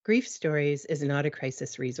Grief Stories is not a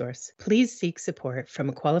crisis resource. Please seek support from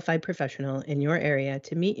a qualified professional in your area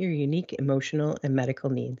to meet your unique emotional and medical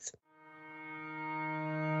needs.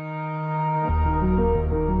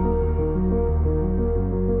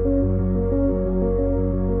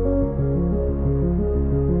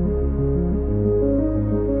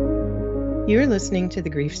 You're listening to the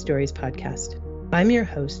Grief Stories podcast. I'm your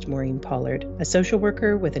host, Maureen Pollard, a social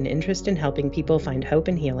worker with an interest in helping people find hope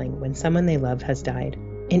and healing when someone they love has died.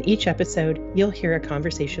 In each episode, you'll hear a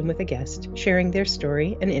conversation with a guest, sharing their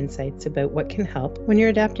story and insights about what can help when you're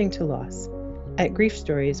adapting to loss. At Grief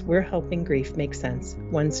Stories, we're helping grief make sense,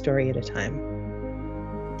 one story at a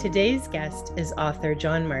time. Today's guest is author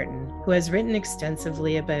John Martin, who has written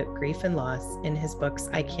extensively about grief and loss in his books,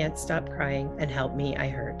 I Can't Stop Crying and Help Me, I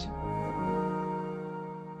Hurt.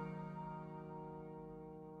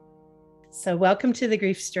 So welcome to the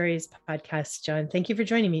Grief Stories podcast, John. Thank you for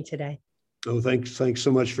joining me today. Oh, thanks so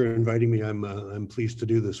much for inviting me. I'm pleased to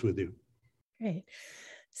do this with you. Great.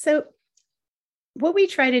 So what we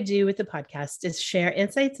try to do with the podcast is share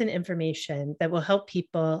insights and information that will help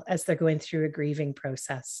people as they're going through a grieving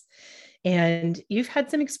process. And you've had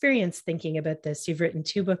some experience thinking about this. You've written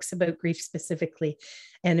 2 books about grief specifically,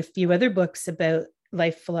 and a few other books about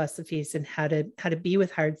life philosophies and how to be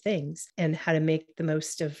with hard things and how to make the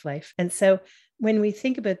most of life. And so when we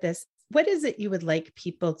think about this, what is it you would like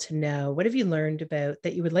people to know? What have you learned about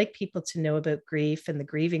that you would like people to know about grief and the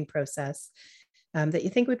grieving process that you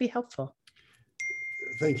think would be helpful?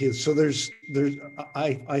 Thank you. So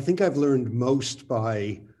I think I've learned most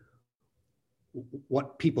by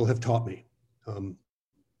what people have taught me. And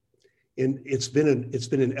it's been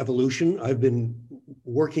an evolution. I've been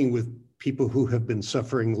working with people who have been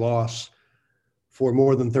suffering loss for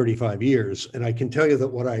more than 35 years. And I can tell you that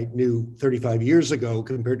what I knew 35 years ago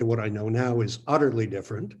compared to what I know now is utterly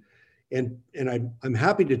different. And I'm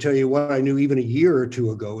happy to tell you what I knew even a year or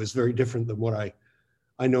 2 ago is very different than what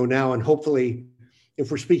I know now. And hopefully,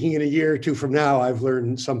 if we're speaking in a year or 2 from now, I've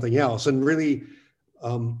learned something else. And really,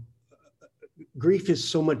 grief is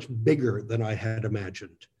so much bigger than I had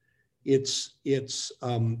imagined. It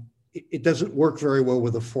doesn't work very well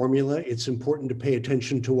with a formula. It's important to pay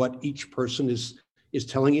attention to what each person is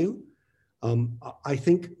telling you. I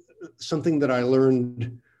think something that I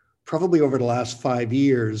learned probably over the last 5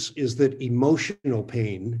 years is that emotional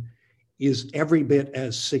pain is every bit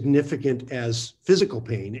as significant as physical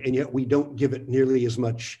pain, and yet we don't give it nearly as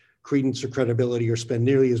much credence or credibility or spend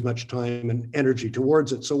nearly as much time and energy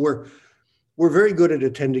towards it. So we're very good at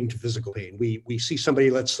attending to physical pain. We see somebody,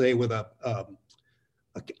 let's say, with a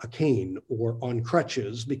cane or on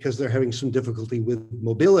crutches because they're having some difficulty with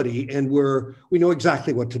mobility, and we know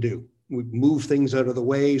exactly what to do. We move things out of the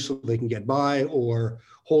way so they can get by, or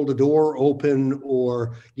hold a door open,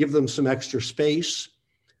 or give them some extra space,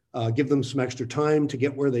 give them some extra time to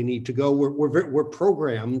get where they need to go. We're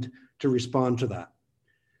programmed to respond to that.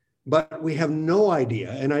 But we have no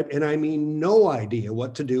idea, and I mean no idea,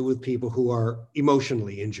 what to do with people who are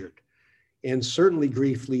emotionally injured. And certainly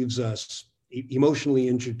grief leaves us emotionally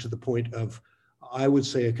injured to the point of, I would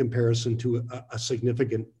say, a comparison to a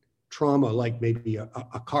significant trauma, like maybe a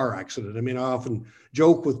car accident. I mean, I often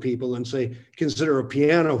joke with people and say, consider a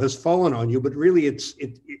piano has fallen on you, but really it's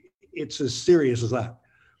as serious as that.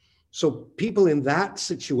 So people in that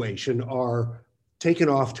situation are taken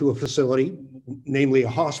off to a facility, namely a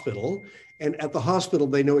hospital, and at the hospital,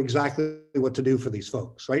 they know exactly what to do for these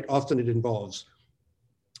folks, right? Often it involves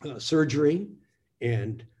surgery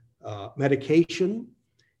and medication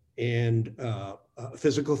and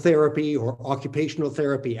physical therapy or occupational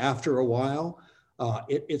therapy after a while.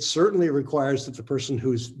 It certainly requires that the person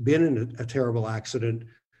who's been in a terrible accident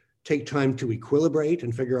take time to equilibrate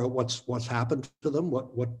and figure out what's happened to them,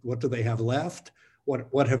 what do they have left,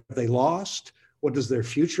 what have they lost, what does their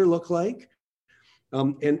future look like.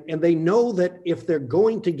 And they know that if they're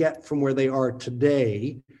going to get from where they are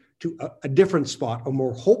today to a different spot, a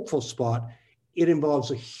more hopeful spot, it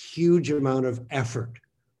involves a huge amount of effort.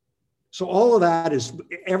 So all of that is,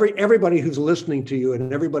 everybody who's listening to you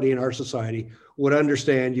and everybody in our society would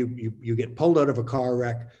understand you get pulled out of a car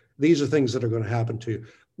wreck. These are things that are going to happen to you.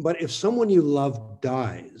 But if someone you love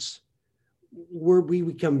dies, we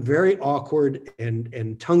become very awkward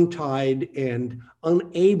and tongue-tied and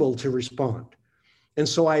unable to respond. And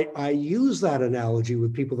so I use that analogy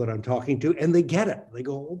with people that I'm talking to, and they get it. They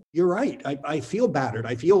go, oh, you're right. I feel battered.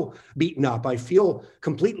 I feel beaten up. I feel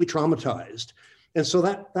completely traumatized. And so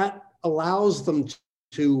that allows them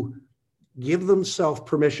to give themselves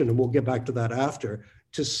permission, and we'll get back to that after,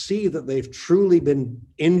 to see that they've truly been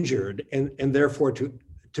injured and therefore to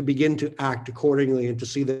to begin to act accordingly and to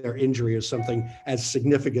see their injury as something as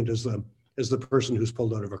significant as the person who's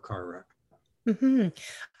pulled out of a car wreck. Mm-hmm.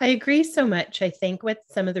 I agree so much. I think what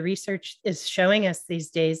some of the research is showing us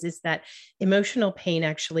these days is that emotional pain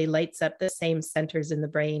actually lights up the same centers in the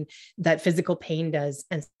brain that physical pain does.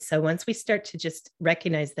 And so once we start to just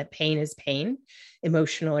recognize that pain is pain,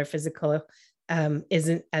 emotional or physical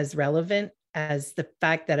isn't as relevant as the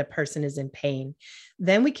fact that a person is in pain,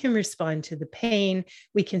 then we can respond to the pain.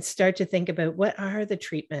 We can start to think about what are the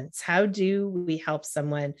treatments? How do we help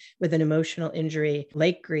someone with an emotional injury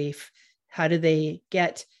like grief? How do they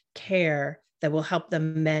get care that will help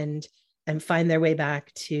them mend and find their way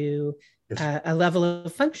back to a level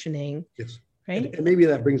of functioning? Yes. Right. And maybe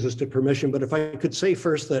that brings us to permission. But if I could say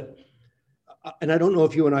first that, and I don't know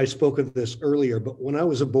if you and I spoke of this earlier, but when I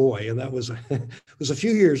was a boy, and that was it was a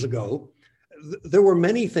few years ago, there were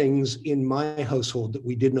many things in my household that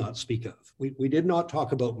we did not speak of. We did not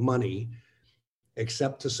talk about money,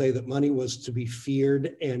 except to say that money was to be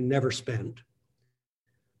feared and never spent.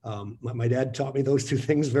 My dad taught me those two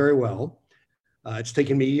things very well. It's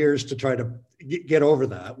taken me years to try to get over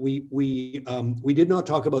that. We did not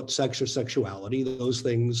talk about sex or sexuality. Those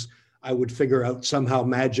things I would figure out somehow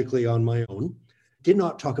magically on my own. Did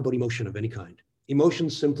not talk about emotion of any kind.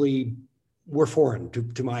 Emotions simply were foreign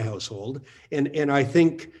to my household. And I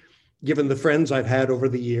think, given the friends I've had over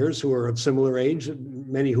the years who are of similar age,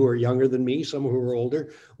 many who are younger than me, some who are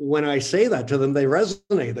older, when I say that to them, they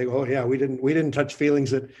resonate. They go, oh yeah, we didn't touch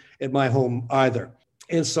feelings at my home either.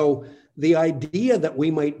 And so the idea that we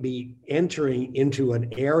might be entering into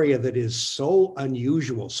an area that is so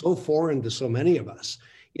unusual, so foreign to so many of us,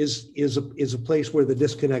 is a place where the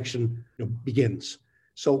disconnection begins.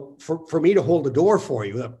 So for me to hold the door for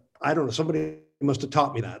you, I don't know, somebody must have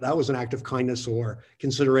taught me that. That was an act of kindness or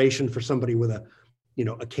consideration for somebody with a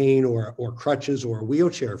cane or crutches or a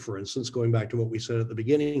wheelchair, for instance, going back to what we said at the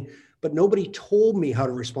beginning. But nobody told me how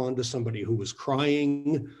to respond to somebody who was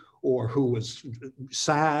crying or who was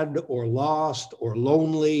sad or lost or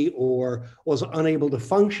lonely or was unable to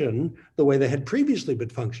function the way they had previously been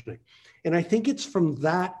functioning. And I think it's from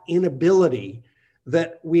that inability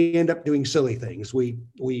that we end up doing silly things. We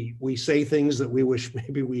say things that we wish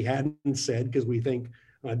maybe we hadn't said because we think,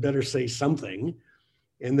 I'd better say something.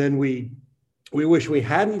 And then we wish we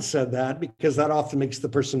hadn't said that because that often makes the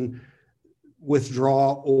person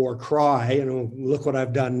withdraw or cry, look what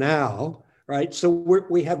I've done now, right? So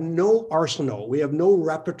we have no arsenal, we have no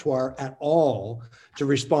repertoire at all to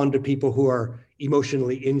respond to people who are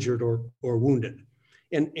emotionally injured or wounded.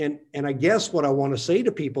 And I guess what I want to say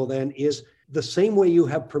to people then is, the same way you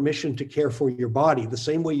have permission to care for your body, the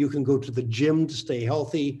same way you can go to the gym to stay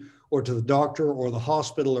healthy, or to the doctor or the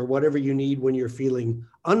hospital or whatever you need when you're feeling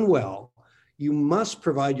unwell, you must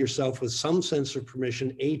provide yourself with some sense of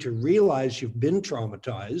permission, A, to realize you've been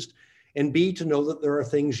traumatized, and B, to know that there are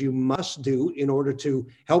things you must do in order to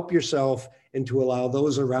help yourself and to allow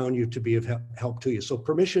those around you to be of help to you. So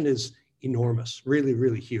permission is enormous, really,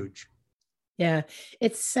 really huge. Yeah,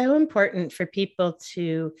 it's so important for people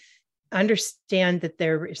to understand that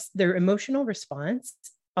their emotional response,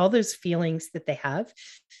 all those feelings that they have,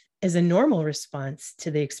 is a normal response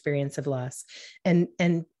to the experience of loss. And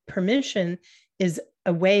permission is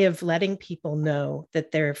a way of letting people know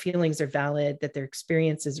that their feelings are valid, that their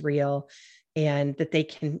experience is real, and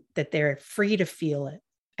that they're free to feel it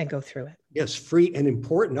and go through it. Yes, free and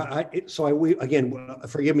important. Again,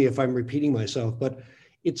 forgive me if I'm repeating myself, but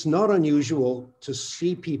it's not unusual to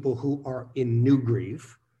see people who are in new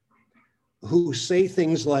grief, who say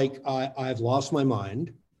things like, I've lost my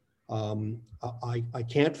mind, I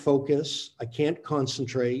can't focus, I can't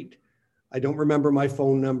concentrate, I don't remember my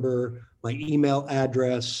phone number, my email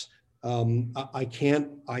address, I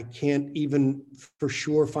can't even for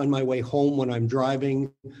sure find my way home when I'm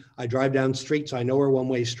driving. I drive down streets I know are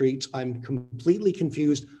one-way streets. I'm completely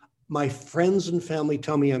confused. My friends and family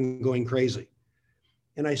tell me I'm going crazy.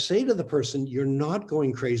 And I say to the person, you're not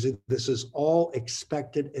going crazy. This is all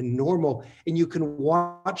expected and normal. And you can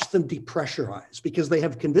watch them depressurize because they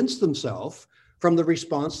have convinced themselves from the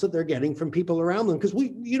response that they're getting from people around them. Because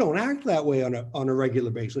you don't act that way on a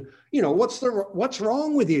regular basis. What's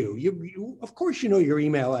wrong with you? You of course you know your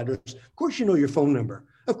email address. Of course you know your phone number.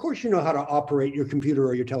 Of course you know how to operate your computer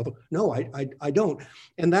or your telephone. No, I don't.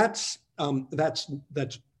 And that's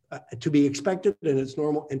to be expected, and it's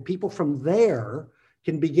normal. And people from there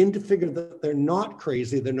can begin to figure that they're not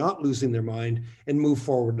crazy, they're not losing their mind, and move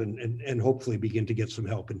forward and hopefully begin to get some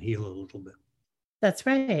help and heal a little bit. That's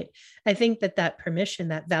right. I think that permission,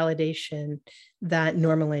 that validation, that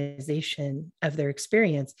normalization of their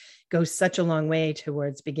experience goes such a long way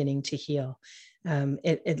towards beginning to heal.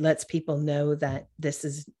 It lets people know that this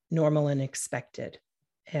is normal and expected.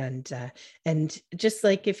 And just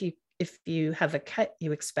like if you have a cut,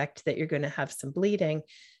 you expect that you're going to have some bleeding.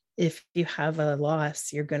 If you have a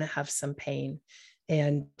loss, you're going to have some pain.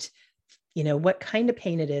 And what kind of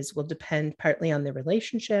pain it is will depend partly on the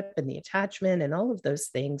relationship and the attachment and all of those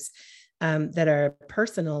things that are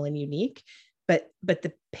personal and unique, but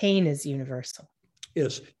the pain is universal.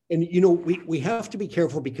 Yes. And, we have to be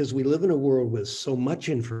careful because we live in a world with so much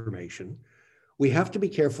information. We have to be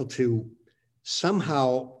careful to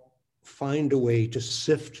somehow find a way to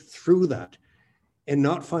sift through that and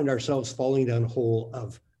not find ourselves falling down a hole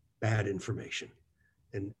of bad information.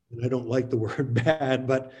 And I don't like the word bad,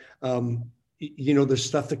 but, there's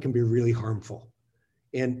stuff that can be really harmful.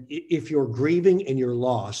 And if you're grieving and you're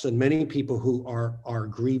lost, and many people who are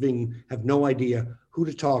grieving have no idea who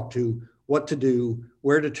to talk to, what to do,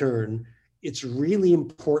 where to turn, it's really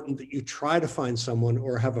important that you try to find someone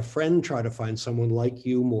or have a friend try to find someone like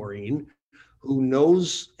you, Maureen, who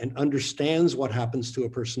knows and understands what happens to a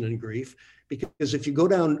person in grief. Because if you go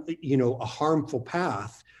down, a harmful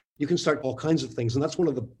path, you can start all kinds of things. And that's one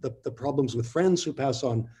of the problems with friends who pass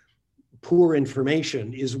on poor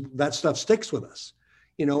information, is that stuff sticks with us.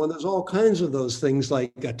 And there's all kinds of those things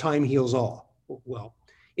like time heals all. Well,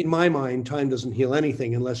 in my mind, time doesn't heal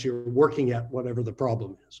anything unless you're working at whatever the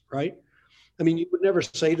problem is, right? I mean, you would never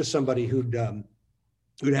say to somebody who'd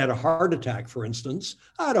had a heart attack, for instance,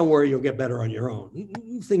 don't worry, you'll get better on your own.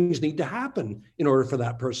 Things need to happen in order for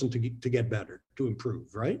that person to get better, to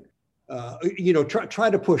improve, right? Try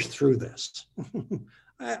to push through this.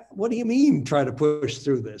 What do you mean, try to push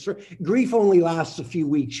through this? Grief only lasts a few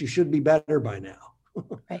weeks. You should be better by now.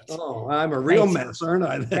 Right. Oh, I'm a real mess, aren't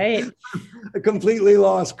I? Right. A completely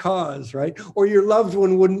lost cause, right? Or your loved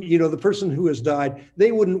one wouldn't, the person who has died,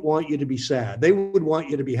 they wouldn't want you to be sad. They would want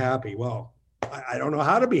you to be happy. Well, I don't know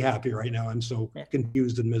how to be happy right now. I'm so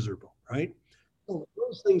confused and miserable, right? So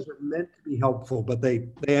those things are meant to be helpful, but they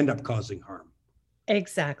end up causing harm.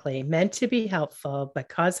 Exactly. Meant to be helpful, but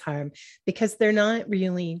cause harm because they're not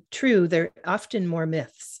really true. They're often more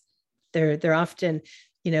myths. They're often,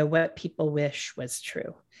 what people wish was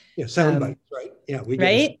true. Yeah, sound bites, right? Yeah,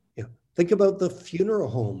 right. Think about the funeral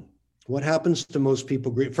home. What happens to most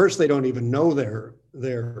people? First, they don't even know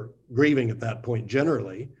they're grieving at that point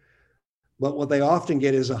generally. But what they often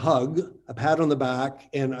get is a hug, a pat on the back,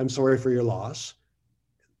 and I'm sorry for your loss.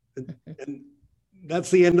 And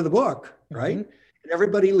that's the end of the book, right? Mm-hmm. And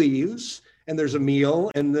everybody leaves, and there's a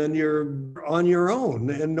meal, and then you're on your own.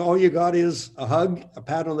 And all you got is a hug, a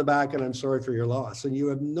pat on the back, and I'm sorry for your loss. And you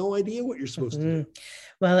have no idea what you're supposed to do.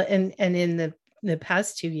 Well, and in the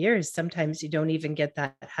past 2 years, sometimes you don't even get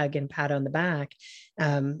that hug and pat on the back.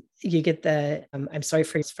 You get the I'm sorry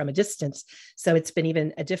for from a distance. So it's been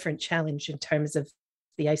even a different challenge in terms of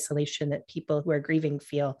the isolation that people who are grieving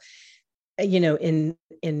feel, in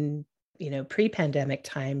pre-pandemic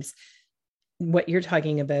times. What you're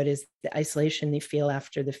talking about is the isolation they feel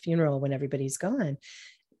after the funeral when everybody's gone.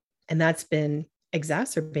 And that's been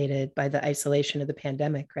exacerbated by the isolation of the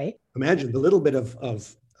pandemic, right? Imagine the little bit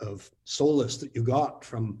of solace that you got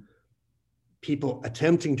from people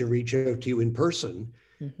attempting to reach out to you in person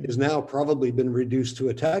is now probably been reduced to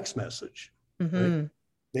a text message. Right?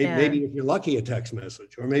 Maybe if you're lucky, a text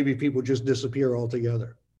message, or maybe people just disappear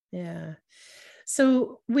altogether. Yeah.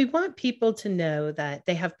 So we want people to know that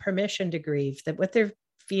they have permission to grieve, that what they're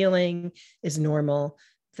feeling is normal,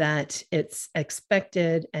 that it's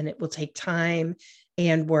expected, and it will take time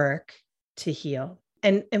and work to heal.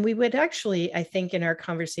 And we would actually, I think in our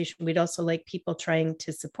conversation, we'd also like people trying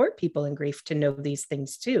to support people in grief to know these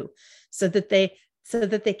things too, so that they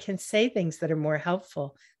can say things that are more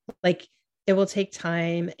helpful. Like, it will take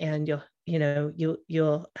time, and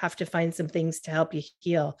you'll have to find some things to help you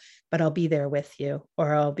heal, but I'll be there with you,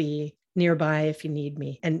 or I'll be nearby if you need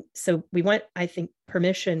me. And so we want, I think,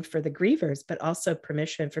 permission for the grievers, but also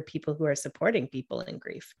permission for people who are supporting people in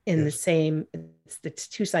grief in the same, it's the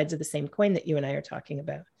two sides of the same coin that you and I are talking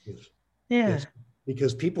about. Yes. Yeah. Yes.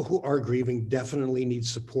 Because people who are grieving definitely need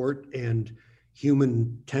support and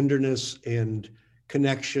human tenderness and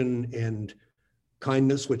connection and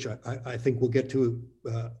kindness, which I think we'll get to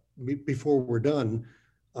before we're done.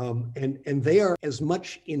 And they are as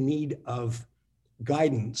much in need of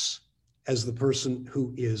guidance as the person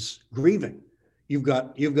who is grieving. You've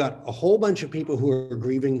got a whole bunch of people who are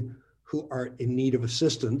grieving who are in need of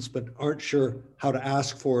assistance, but aren't sure how to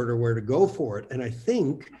ask for it or where to go for it. And I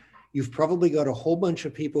think you've probably got a whole bunch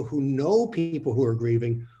of people who know people who are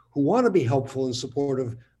grieving who want to be helpful and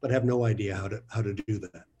supportive, but have no idea how to do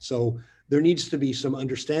that. So there needs to be some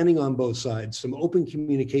understanding on both sides, some open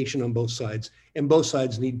communication on both sides, and both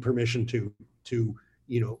sides need permission to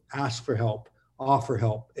ask for help, offer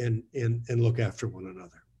help, and look after one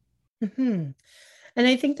another. Mm-hmm. And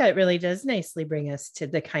I think that really does nicely bring us to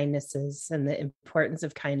the kindnesses and the importance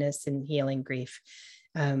of kindness in healing grief.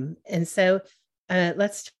 And so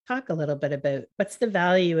let's talk a little bit about what's the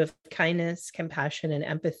value of kindness, compassion, and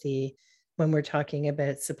empathy when we're talking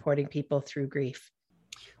about supporting people through grief.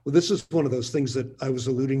 Well, this is one of those things that I was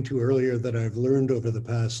alluding to earlier that I've learned over the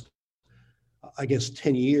past, I guess,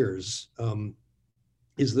 10 years,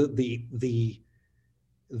 is that the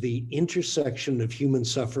intersection of human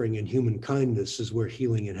suffering and human kindness is where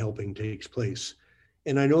healing and helping takes place.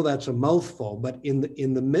 And I know that's a mouthful, but in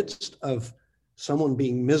the midst of someone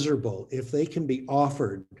being miserable, if they can be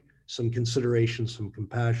offered some consideration, some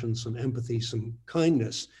compassion, some empathy, some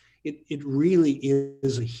kindness, it really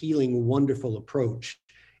is a healing, wonderful approach.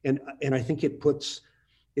 And I think it puts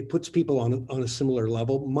people on a similar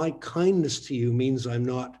level. My kindness to you means I'm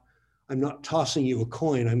not tossing you a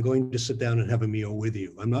coin. I'm going to sit down and have a meal with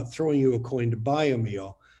you. I'm not throwing you a coin to buy a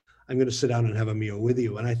meal. I'm going to sit down and have a meal with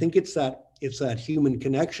you. And I think it's that human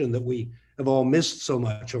connection that we have all missed so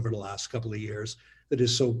much over the last couple of years that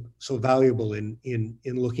is so valuable in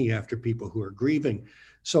looking after people who are grieving.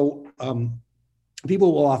 So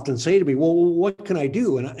people will often say to me, well, what can I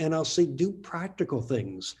do? And I'll say, do practical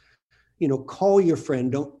things. Call your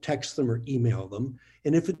friend, don't text them or email them.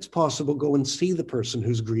 And if it's possible, go and see the person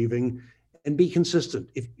who's grieving and be consistent.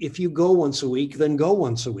 If you go once a week, then go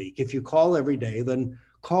once a week. If you call every day, then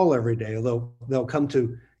call every day. They'll come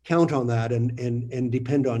to count on that and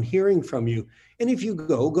depend on hearing from you. And if you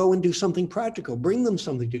go and do something practical, bring them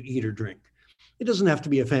something to eat or drink. It doesn't have to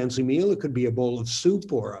be a fancy meal. It could be a bowl of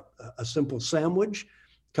soup or a simple sandwich,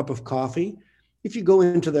 cup of coffee. If you go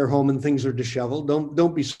into their home and things are disheveled,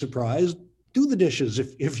 don't be surprised. Do the dishes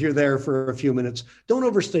if you're there for a few minutes. Don't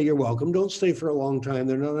overstay your welcome. Don't stay for a long time.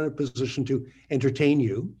 They're not in a position to entertain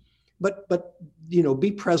you. But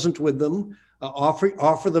be present with them.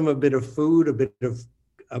 Offer them a bit of food,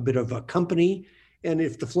 a bit of a company. And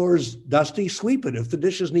if the floor is dusty, sweep it. If the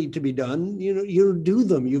dishes need to be done, you do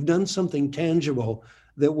them. You've done something tangible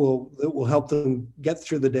that will help them get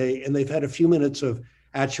through the day. And they've had a few minutes of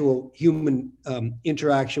actual human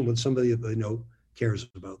interaction with somebody that they know cares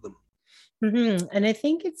about them. Mm-hmm. And I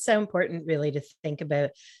think it's so important really to think about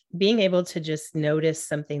being able to just notice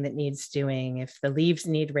something that needs doing. If the leaves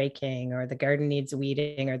need raking or the garden needs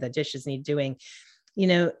weeding or the dishes need doing,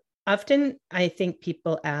 often I think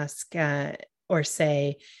people ask or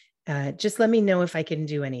say, just let me know if I can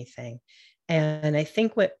do anything. And I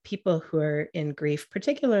think what people who are in grief,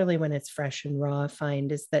 particularly when it's fresh and raw,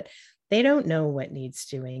 find is that they don't know what needs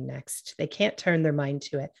doing next. They can't turn their mind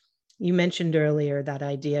to it. You mentioned earlier that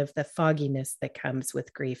idea of the fogginess that comes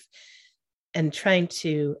with grief, and trying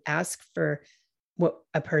to ask for what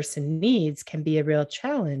a person needs can be a real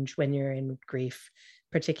challenge when you're in grief,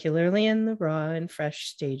 particularly in the raw and fresh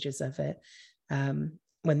stages of it,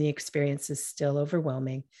 when the experience is still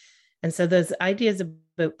overwhelming. And so those ideas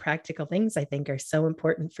about practical things, I think, are so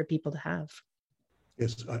important for people to have.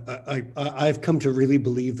 Yes, I've come to really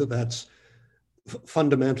believe that that's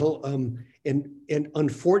fundamental. And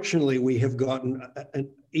unfortunately, we have gotten,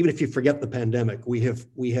 even if you forget the pandemic, we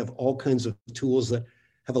have all kinds of tools that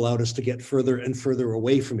have allowed us to get further and further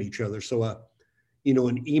away from each other. So,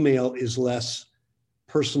 an email is less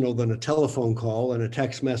personal than a telephone call, and a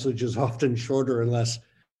text message is often shorter and less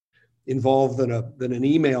involved than an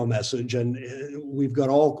email message. And we've got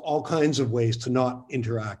all kinds of ways to not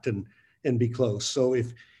interact and be close. So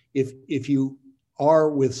if you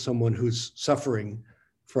are with someone who's suffering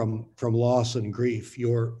from loss and grief,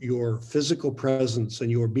 your physical presence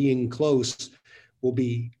and your being close will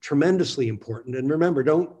be tremendously important. And remember,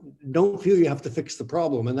 don't feel you have to fix the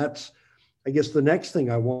problem. And that's, I guess, the next thing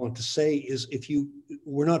I want to say is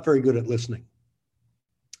we're not very good at listening.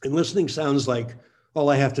 And listening sounds like all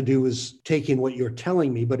I have to do is take in what you're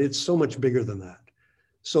telling me, but it's so much bigger than that.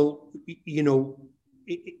 So,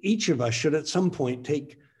 each of us should at some point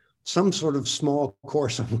take some sort of small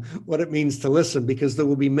course on what it means to listen, because there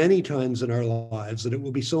will be many times in our lives that it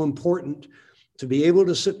will be so important to be able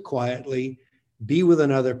to sit quietly, be with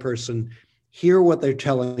another person, hear what they're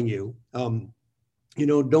telling you.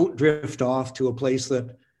 Don't drift off to a place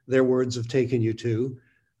that their words have taken you to.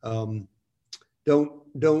 Don't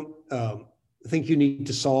think you need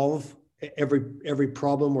to solve every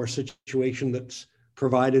problem or situation that's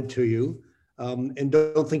provided to you. And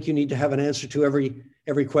don't think you need to have an answer to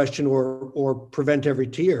every question or prevent every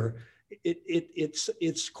tear.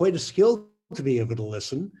 it's quite a skill to be able to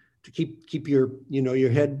listen, to keep your,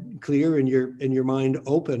 your head clear and your mind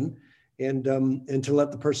open, and to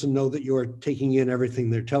let the person know that you're taking in everything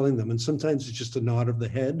they're telling them. And sometimes it's just a nod of the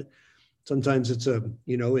head. Sometimes it's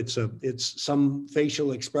it's some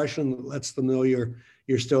facial expression that lets them know you're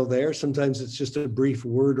still there. Sometimes it's just a brief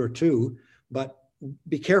word or two, but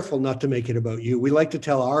be careful not to make it about you. We like to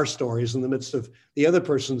tell our stories in the midst of the other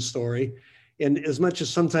person's story. And as much as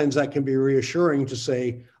sometimes that can be reassuring to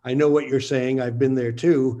say, I know what you're saying, I've been there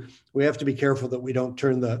too, we have to be careful that we don't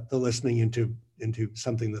turn the listening into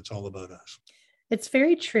something that's all about us. It's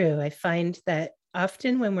very true. I find that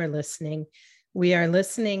often when we're listening, we are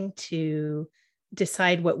listening to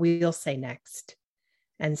decide what we'll say next.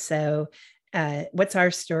 And so what's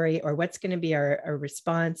our story, or what's going to be our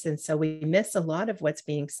response? And so we miss a lot of what's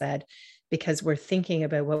being said because we're thinking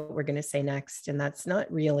about what we're going to say next. And that's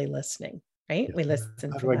not really listening, right? Yes. We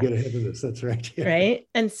listen. How do I get ahead of this? That's right. Yeah. Right.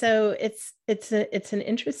 And so it's an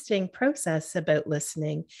interesting process about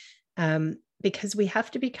listening, because we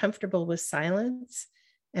have to be comfortable with silence,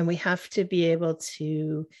 and we have to be able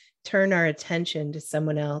to turn our attention to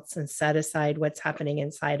someone else and set aside what's happening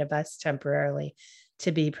inside of us temporarily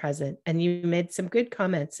to be present. And you made some good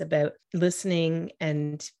comments about listening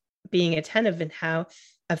and being attentive, and how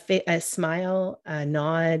a smile, a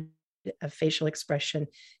nod, a facial expression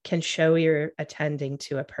can show you're attending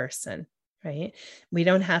to a person, right? We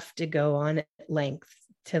don't have to go on at length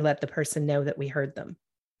to let the person know that we heard them.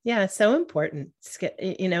 Yeah, so important,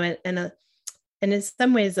 and in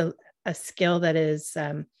some ways a skill that is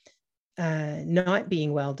not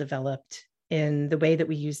being well developed in the way that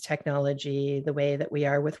we use technology, the way that we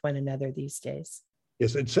are with one another these days.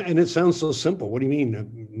 Yes, and it sounds so simple. What do you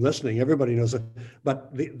mean? Listening, everybody knows it.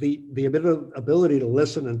 But the ability to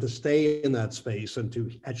listen and to stay in that space and to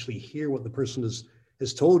actually hear what the person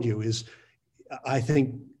has told you is, I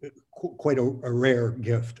think, quite a rare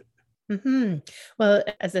gift. Mm-hmm. Well,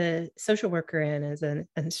 as a social worker and as an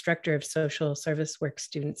instructor of social service work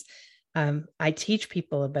students, I teach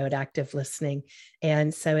people about active listening.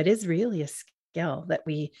 And so it is really a skill that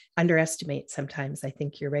we underestimate sometimes. I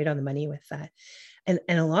think you're right on the money with that. And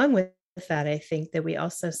along with that, I think that we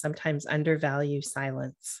also sometimes undervalue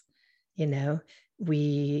silence.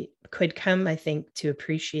 We could come, I think, to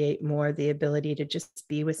appreciate more the ability to just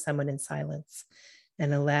be with someone in silence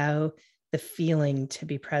and allow the feeling to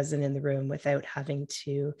be present in the room without having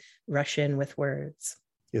to rush in with words.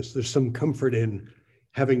 Yes, there's some comfort in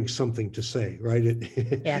having something to say, right?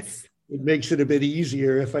 Yes. It makes it a bit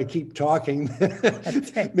easier if I keep talking.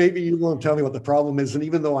 That's right. Maybe you won't tell me what the problem is. And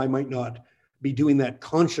even though I might not be doing that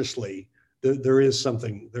consciously, there is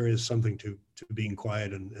something to being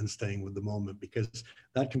quiet and staying with the moment, because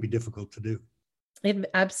that can be difficult to do.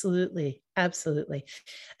 Absolutely. Absolutely.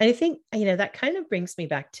 And I think, that kind of brings me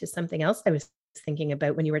back to something else I was thinking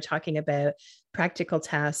about when you were talking about practical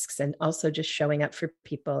tasks and also just showing up for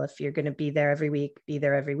people. If you're going to be there every week, be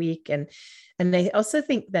there every week. And I also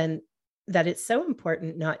think then that it's so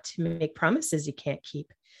important not to make promises you can't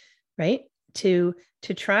keep, right? To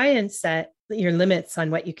try and set your limits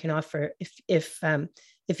on what you can offer.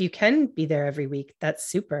 If you can be there every week, that's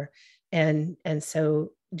super. And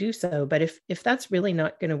so do so. But if that's really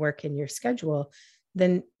not going to work in your schedule,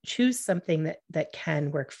 then choose something that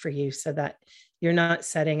can work for you, so that you're not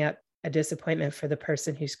setting up a disappointment for the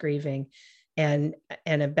person who's grieving and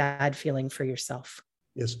a bad feeling for yourself.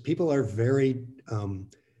 Yes, people are very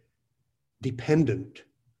dependent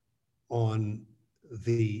on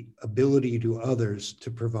the ability to others to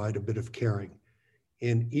provide a bit of caring.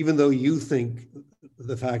 And even though you think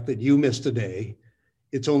the fact that you missed a day,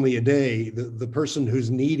 it's only a day, the person who's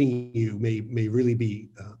needing you may really be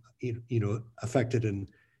affected and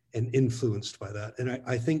influenced by that. And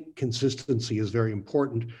I think consistency is very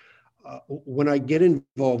important. When I get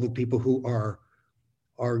involved with people who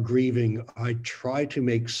are grieving, I try to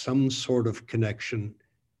make some sort of connection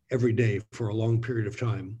every day for a long period of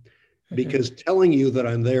time, because telling you that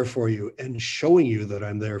I'm there for you and showing you that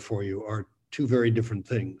I'm there for you are two very different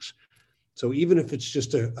things. So even if it's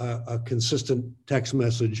just a consistent text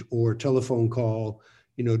message or telephone call,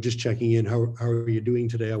 just checking in, how are you doing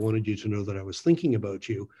today? I wanted you to know that I was thinking about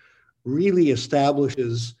you, really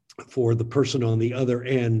establishes for the person on the other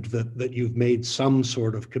end that you've made some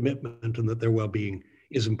sort of commitment and that their well-being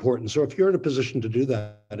is important. So if you're in a position to do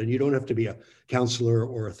that, and you don't have to be a counselor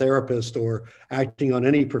or a therapist or acting on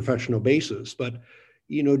any professional basis, but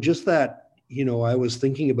just that, I was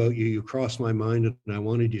thinking about you, you crossed my mind, and I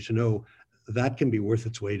wanted you to know, that can be worth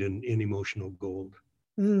its weight in emotional gold.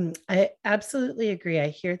 I absolutely agree. I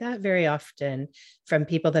hear that very often from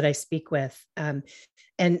people that I speak with. And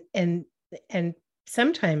and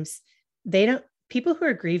sometimes they don't people who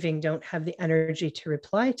are grieving don't have the energy to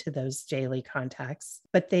reply to those daily contacts,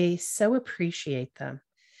 but they so appreciate them.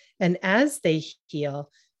 And as they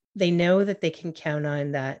heal, they know that they can count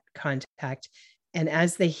on that contact. And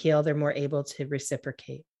as they heal, they're more able to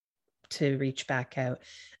reciprocate, to reach back out.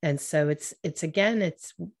 And so it's again,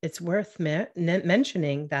 it's worth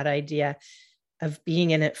mentioning that idea of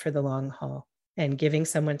being in it for the long haul and giving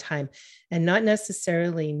someone time, and not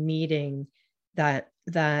necessarily needing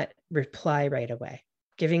that reply right away.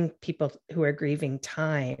 Giving people who are grieving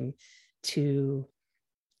time to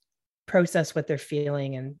process what they're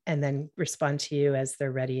feeling, and then respond to you as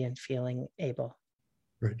they're ready and feeling able.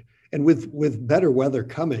 Right. And with better weather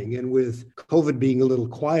coming, and with COVID being a little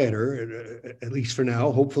quieter, at least for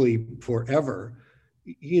now, hopefully forever,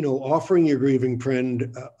 offering your grieving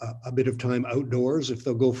friend a bit of time outdoors, if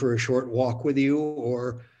they'll go for a short walk with you,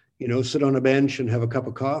 or, sit on a bench and have a cup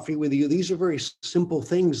of coffee with you. These are very simple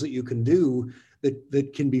things that you can do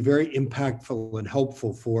that can be very impactful and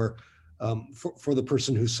helpful for the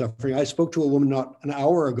person who's suffering. I spoke to a woman not an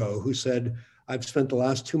hour ago who said, I've spent the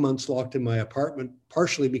last 2 months locked in my apartment,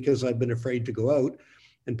 partially because I've been afraid to go out,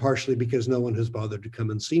 and partially because no one has bothered to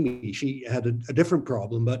come and see me. She had a different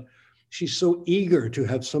problem, but she's so eager to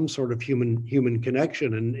have some sort of human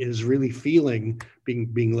connection, and is really feeling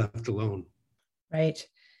being left alone. Right.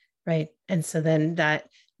 And so then that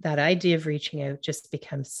idea of reaching out just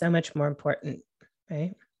becomes so much more important,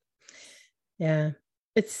 right? Yeah.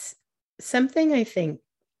 It's something, I think,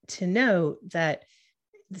 to know that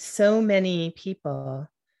so many people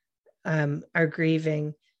are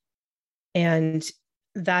grieving, and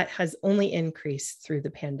that has only increased through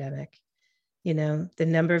the pandemic. The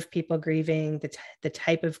number of people grieving, the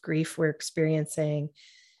type of grief we're experiencing.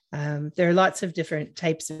 There are lots of different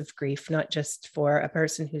types of grief, not just for a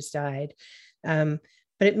person who's died, but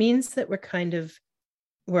it means that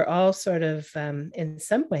we're all sort of, in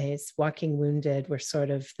some ways, walking wounded. We're sort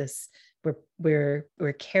of this.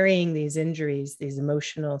 We're carrying these injuries, these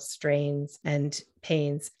emotional strains and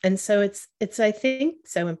pains. And so it's I think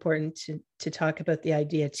so important to talk about the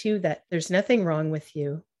idea too, that there's nothing wrong with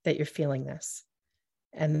you, that you're feeling this,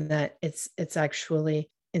 and that it's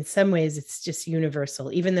actually, in some ways, it's just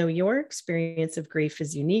universal. Even though your experience of grief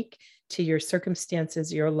is unique to your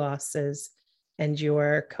circumstances, your losses, and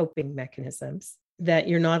your coping mechanisms, that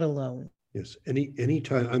you're not alone. Yes. Any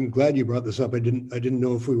time. I'm glad you brought this up. I didn't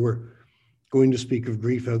know if we were going to speak of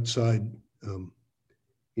grief outside, the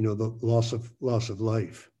loss of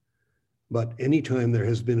life. But anytime there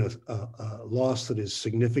has been a loss that is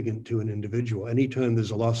significant to an individual, anytime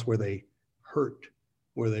there's a loss where they hurt,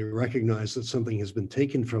 where they recognize that something has been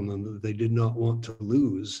taken from them that they did not want to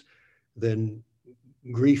lose, then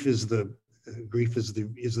grief is the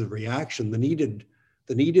reaction, the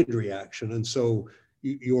needed reaction. And so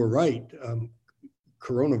you're right.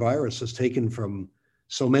 Coronavirus has taken from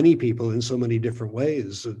so many people in so many different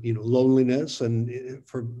ways, loneliness, and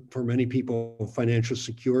for many people, financial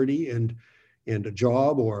security and a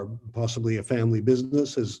job, or possibly a family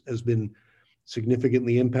business has been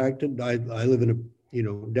significantly impacted. I live in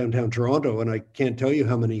downtown Toronto, and I can't tell you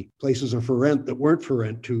how many places are for rent that weren't for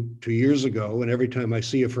rent two years ago. And every time I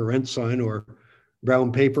see a for rent sign or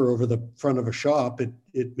brown paper over the front of a shop,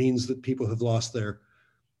 it means that people have lost their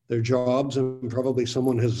jobs, and probably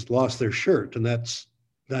someone has lost their shirt, and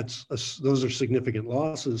those are significant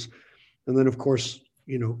losses. And then, of course,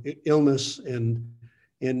 illness, and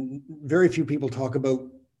very few people talk about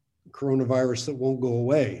coronavirus that won't go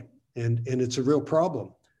away, and it's a real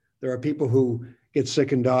problem. There are people who get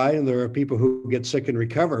sick and die, and there are people who get sick and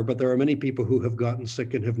recover, but there are many people who have gotten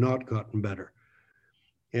sick and have not gotten better,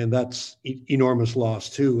 and that's enormous loss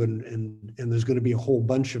too. And there's going to be a whole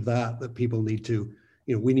bunch of that people need to.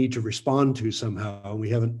 We need to respond to somehow. We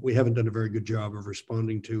haven't done a very good job of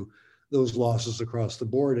responding to those losses across the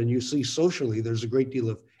board. And you see socially, there's a great deal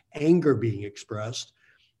of anger being expressed,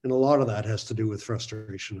 and a lot of that has to do with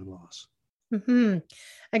frustration and loss. Mm-hmm.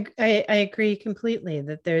 I agree completely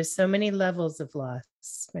that there's so many levels of loss,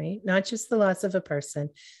 right? Not just the loss of a person,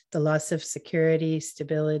 the loss of security,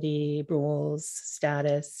 stability, roles,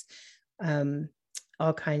 status,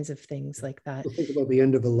 all kinds of things like that. Think about the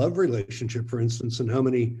end of a love relationship, for instance, and how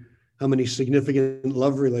many significant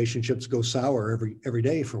love relationships go sour every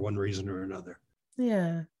day for one reason or another.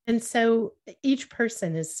 Yeah. And so each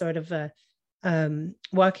person is sort of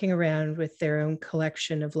walking around with their own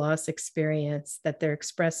collection of loss experience that they're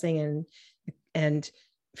expressing and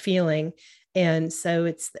feeling. And so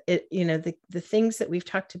the things that we've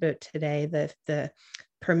talked about today, the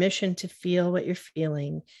permission to feel what you're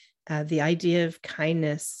feeling, the idea of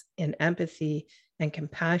kindness and empathy and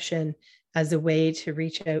compassion as a way to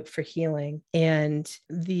reach out for healing, and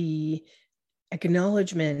the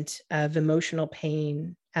acknowledgement of emotional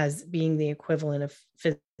pain as being the equivalent of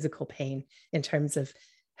physical pain in terms of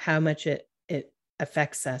how much it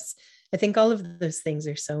affects us. I think all of those things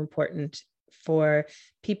are so important for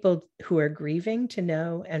people who are grieving to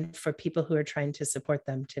know, and for people who are trying to support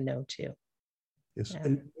them to know too. Yes. Yeah.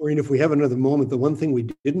 And Maureen, if we have another moment, the one thing we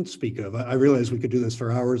didn't speak of, I realize we could do this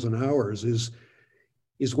for hours and hours, is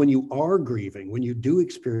when you are grieving, when you do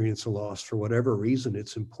experience a loss for whatever reason,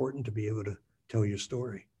 it's important to be able to tell your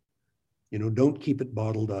story. You know, don't keep it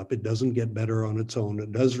bottled up. It doesn't get better on its own.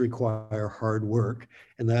 It does require hard work.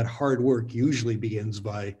 And that hard work usually begins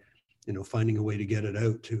by, you know, finding a way to get it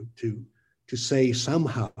out, to say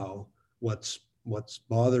somehow what's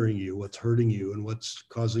bothering you, what's hurting you, and what's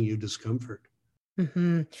causing you discomfort.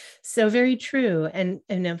 Mm-hmm. So very true.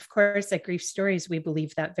 And of course, at Grief Stories, we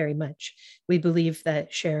believe that very much. We believe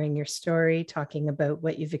that sharing your story, talking about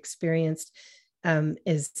what you've experienced,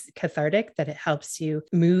 is cathartic, that it helps you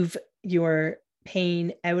move your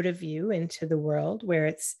pain out of you into the world where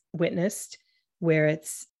it's witnessed, where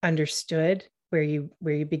it's understood, where you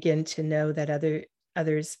begin to know that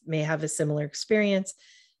others may have a similar experience.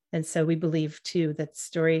 And so we believe too that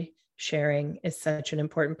story sharing is such an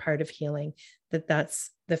important part of healing, that's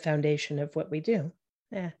the foundation of what we do.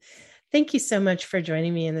 Yeah. Thank you so much for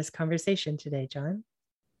joining me in this conversation today, John.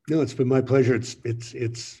 No, it's been my pleasure.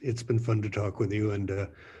 It's been fun to talk with you, and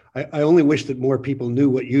I only wish that more people knew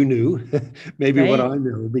what you knew, maybe right. What I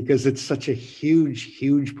know, because it's such a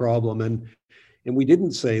huge problem. And we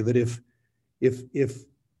didn't say that if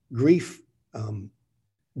grief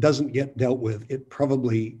doesn't get dealt with, it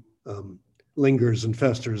probably lingers and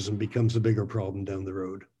festers and becomes a bigger problem down the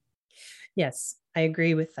road. Yes, I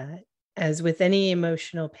agree with that. As with any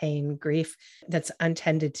emotional pain, grief that's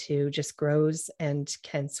untended to just grows and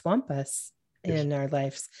can swamp us in our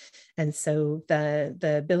lives. And so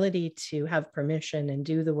the ability to have permission and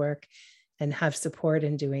do the work and have support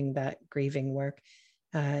in doing that grieving work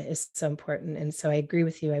is so important. And so I agree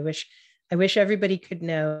with you. I wish everybody could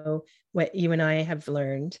know what you and I have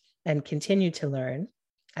learned and continue to learn,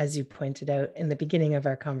 as you pointed out in the beginning of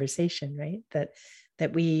our conversation, right?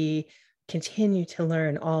 That we continue to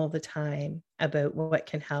learn all the time about what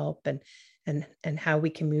can help and how we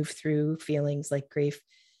can move through feelings like grief.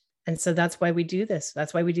 And so that's why we do this.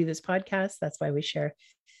 That's why we do this podcast. That's why we share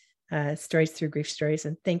stories through Grief Stories.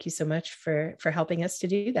 And thank you so much for helping us to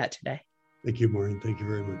do that today. Thank you, Maureen. Thank you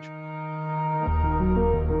very much.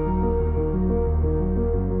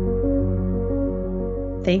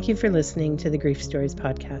 Thank you for listening to the Grief Stories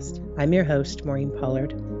podcast. I'm your host, Maureen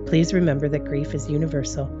Pollard. Please remember that grief is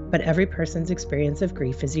universal, but every person's experience of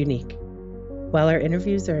grief is unique. While our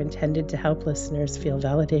interviews are intended to help listeners feel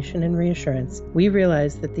validation and reassurance, we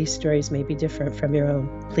realize that these stories may be different from your own.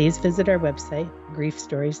 Please visit our website,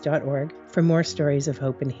 griefstories.org, for more stories of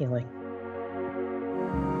hope and healing.